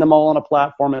find them all on a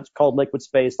platform. It's called Liquid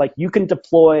Space. Like, you can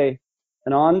deploy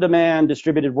an on-demand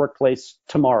distributed workplace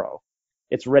tomorrow.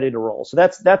 It's ready to roll. So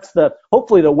that's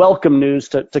hopefully the welcome news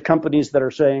to companies that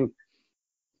are saying,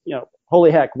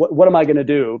 holy heck, what am I going to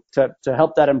do to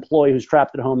help that employee who's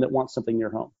trapped at home that wants something near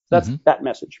home? That's that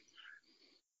message.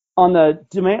 On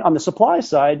the supply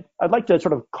side, I'd like to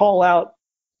sort of call out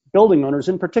building owners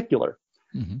in particular.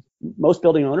 Most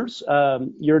building owners,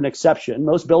 you're an exception.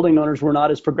 Most building owners were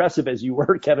not as progressive as you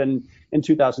were, Kevin, in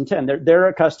 2010. They're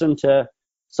accustomed to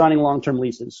signing long-term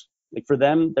leases. Like, for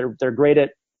them, they're great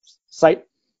at site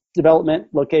development,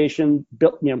 location,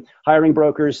 hiring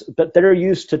brokers, but they're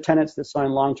used to tenants that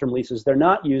sign long-term leases. They're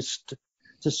not used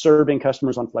to serving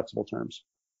customers on flexible terms.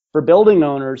 For building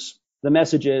owners, the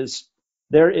message is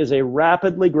there is a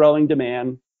rapidly growing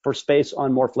demand for space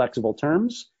on more flexible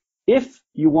terms. If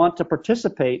you want to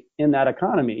participate in that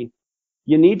economy,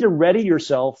 you need to ready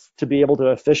yourself to be able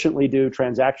to efficiently do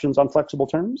transactions on flexible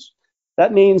terms.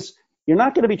 That means you're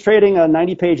not going to be trading a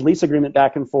 90-page lease agreement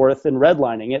back and forth and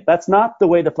redlining it. That's not the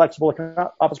way the flexible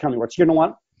office economy works. You're going to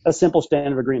want a simple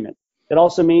standard agreement. It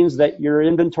also means that your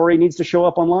inventory needs to show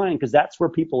up online because that's where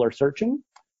people are searching.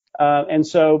 And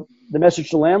so the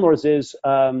message to landlords is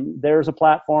there's a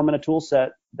platform and a tool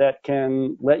set that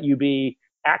can let you be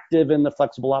active in the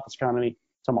flexible office economy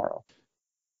tomorrow.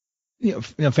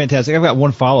 Fantastic. I've got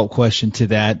one follow-up question to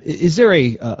that. Is there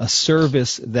a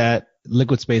service that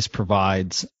Liquid Space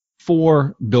provides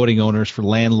for building owners, for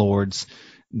landlords,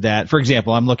 that, for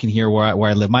example, I'm looking here where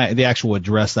I live. The actual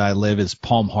address that I live is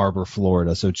Palm Harbor,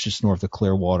 Florida, so it's just north of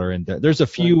Clearwater, and there's a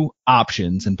few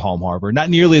options in Palm Harbor,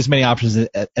 not nearly as many options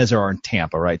as there are in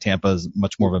Tampa, right? Tampa is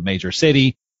much more of a major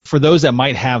city. For those that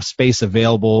might have space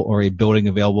available or a building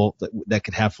available that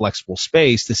could have flexible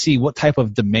space, to see what type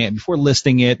of demand before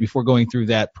listing it, before going through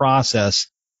that process,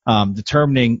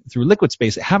 determining through Liquid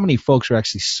Space how many folks are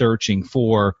actually searching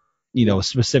for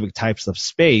specific types of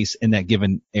space in that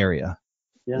given area.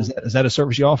 Yeah. Is that a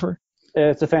service you offer?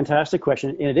 It's a fantastic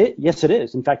question. And yes, it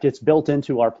is. In fact, it's built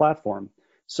into our platform.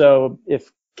 So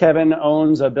if Kevin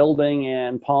owns a building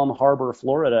in Palm Harbor,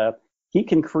 Florida, he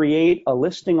can create a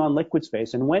listing on Liquid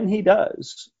Space. And when he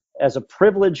does, as a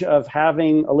privilege of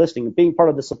having a listing, being part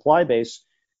of the supply base,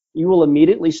 you will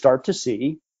immediately start to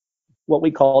see what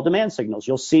we call demand signals.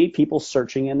 You'll see people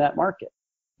searching in that market.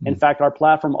 In fact, our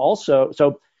platform also,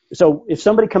 so if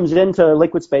somebody comes into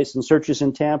Liquid Space and searches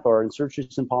in Tampa or and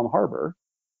searches in Palm Harbor,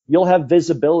 you'll have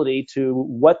visibility to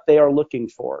what they are looking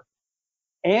for.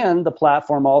 And the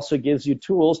platform also gives you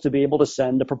tools to be able to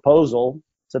send a proposal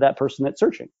to that person that's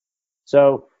searching.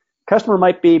 So customer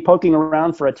might be poking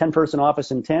around for a 10-person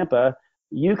office in Tampa.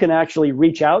 You can actually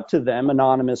reach out to them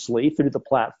anonymously through the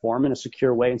platform in a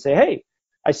secure way and say, hey,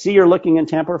 I see you're looking in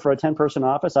Tampa for a 10-person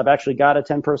office. I've actually got a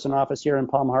 10-person office here in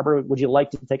Palm Harbor. Would you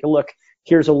like to take a look?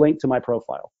 Here's a link to my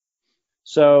profile.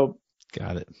 So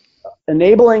got it.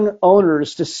 Enabling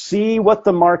owners to see what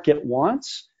the market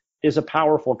wants is a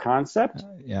powerful concept.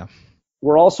 Yeah.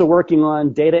 We're also working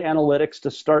on data analytics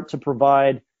to start to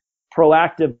provide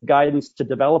proactive guidance to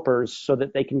developers so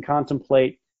that they can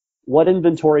contemplate what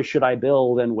inventory should I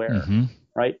build and where,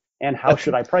 right? And how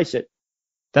should I price it?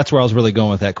 That's where I was really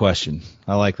going with that question.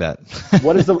 I like that.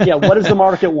 What does the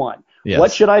market want? Yes.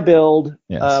 What should I build?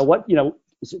 Yes.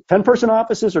 Is it 10-person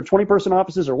offices or 20-person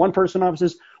offices or 1-person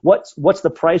offices? What's the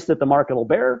price that the market will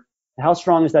bear? How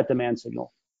strong is that demand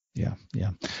signal? Yeah.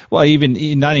 Well,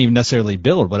 even not even necessarily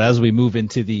build, but as we move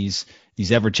into these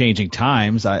ever-changing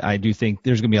times, I do think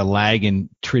there's going to be a lag in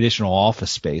traditional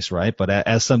office space, right? But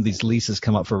as some of these leases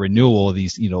come up for renewal,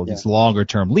 these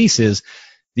longer-term leases,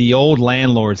 the old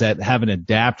landlords that haven't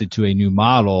adapted to a new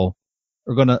model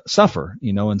are going to suffer,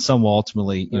 and some will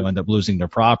ultimately, end up losing their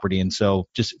property. And so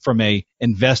just from a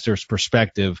investor's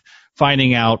perspective,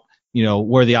 finding out,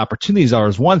 where the opportunities are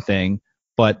is one thing,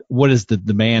 but what is the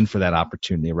demand for that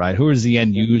opportunity, right? Who is the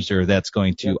end user that's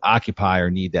going to occupy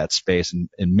or need that space, and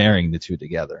marrying the two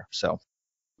together. So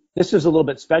this is a little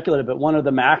bit speculative, but one of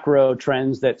the macro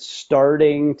trends that's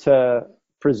starting to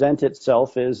present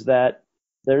itself is that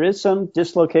there is some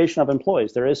dislocation of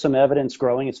employees. There is some evidence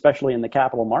growing, especially in the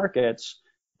capital markets,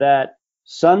 that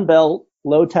Sunbelt,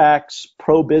 low-tax,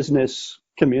 pro-business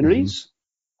communities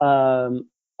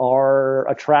are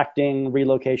attracting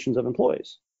relocations of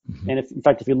employees. And in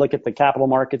fact, if you look at the capital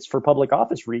markets for public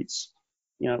office REITs,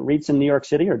 REITs in New York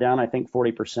City are down, I think,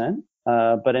 40%.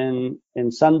 But in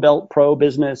Sunbelt pro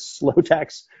business, low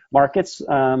tax markets,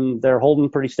 they're holding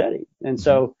pretty steady. And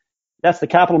so that's the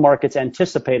capital markets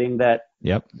anticipating that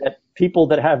that people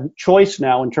that have choice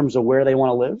now in terms of where they want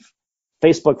to live.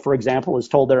 Facebook, for example, has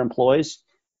told their employees,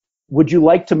 would you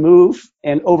like to move?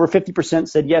 And over 50%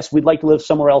 said, yes, we'd like to live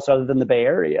somewhere else other than the Bay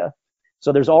Area.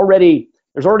 So there's already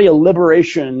a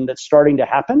liberation that's starting to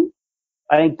happen.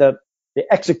 I think the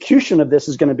execution of this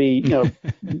is going to be,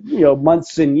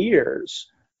 months and years.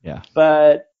 Yeah.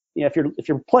 But if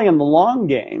you're playing the long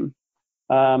game,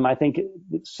 I think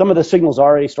some of the signals are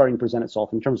already starting to present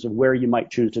itself in terms of where you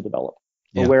might choose to develop,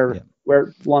 or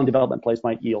where long development plays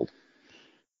might yield.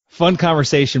 Fun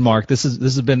conversation, Mark. This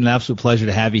has been an absolute pleasure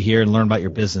to have you here and learn about your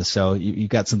business. So you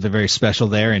got something very special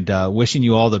there, and wishing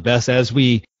you all the best as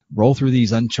we roll through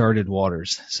these uncharted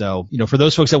waters. So, for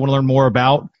those folks that want to learn more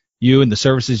about you and the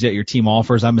services that your team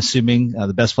offers, I'm assuming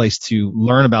the best place to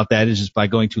learn about that is just by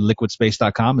going to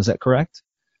liquidspace.com. Is that correct?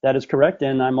 That is correct.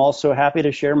 And I'm also happy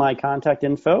to share my contact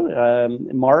info,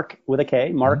 Mark with a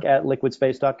K, Mark at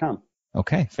liquidspace.com.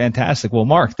 Okay, fantastic. Well,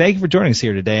 Mark, thank you for joining us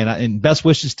here today, and best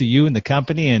wishes to you and the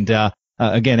company, and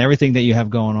again, everything that you have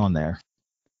going on there.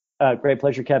 Great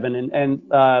pleasure, Kevin, and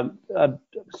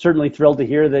certainly thrilled to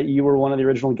hear that you were one of the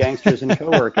original gangsters in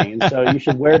co-working, and so you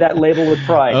should wear that label with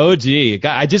pride. Oh, gee,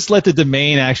 I just let the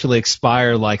domain actually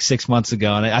expire like 6 months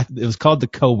ago, and it was called the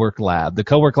Cowork Lab, the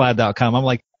coworklab.com. I'm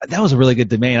like, that was a really good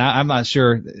domain. I'm not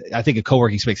sure. I think a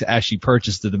co-working space actually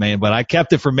purchased the domain, but I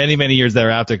kept it for many, many years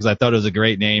thereafter because I thought it was a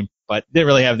great name, but didn't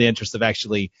really have the interest of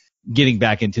actually getting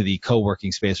back into the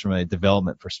co-working space from a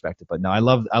development perspective. But no, I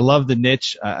love the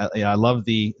niche. I love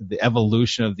the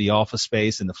evolution of the office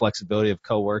space and the flexibility of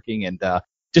co-working. And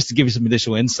just to give you some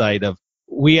additional insight of,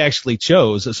 we actually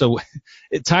chose, so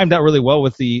it timed out really well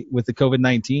with the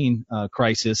COVID-19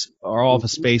 crisis. Our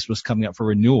office space was coming up for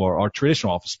renewal. Our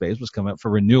traditional office space was coming up for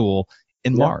renewal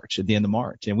in March, at the end of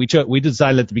March. And we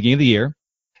decided at the beginning of the year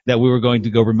that we were going to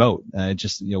go remote.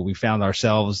 We found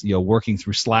ourselves, working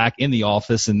through Slack in the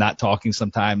office and not talking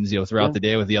sometimes, throughout the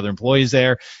day with the other employees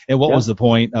there. And what was the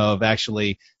point of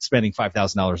actually spending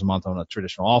 $5,000 a month on a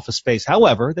traditional office space?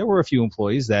 However, there were a few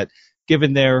employees that,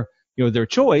 given their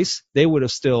choice, they would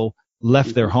have still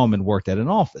left their home and worked at an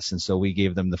office. And so we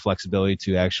gave them the flexibility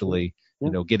to actually,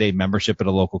 get a membership at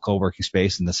a local co-working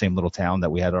space in the same little town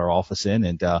that we had our office in.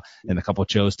 And a couple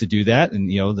chose to do that, and,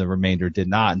 the remainder did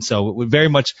not. And so it very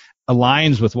much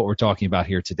aligns with what we're talking about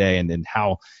here today, and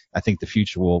how I think the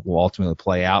future will ultimately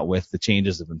play out with the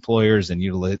changes of employers and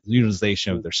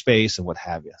utilization of their space and what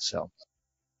have you. So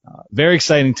very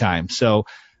exciting time. So,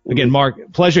 again,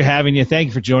 Mark, pleasure having you. Thank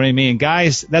you for joining me. And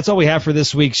guys, that's all we have for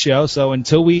this week's show. So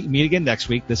until we meet again next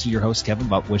week, this is your host, Kevin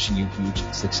Buck, wishing you huge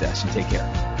success. You take care.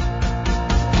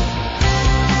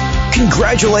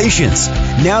 Congratulations!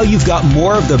 Now you've got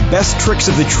more of the best tricks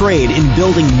of the trade in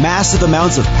building massive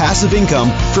amounts of passive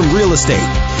income from real estate.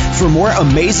 For more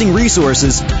amazing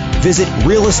resources, visit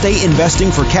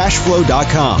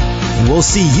realestateinvestingforcashflow.com. And we'll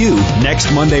see you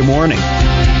next Monday morning.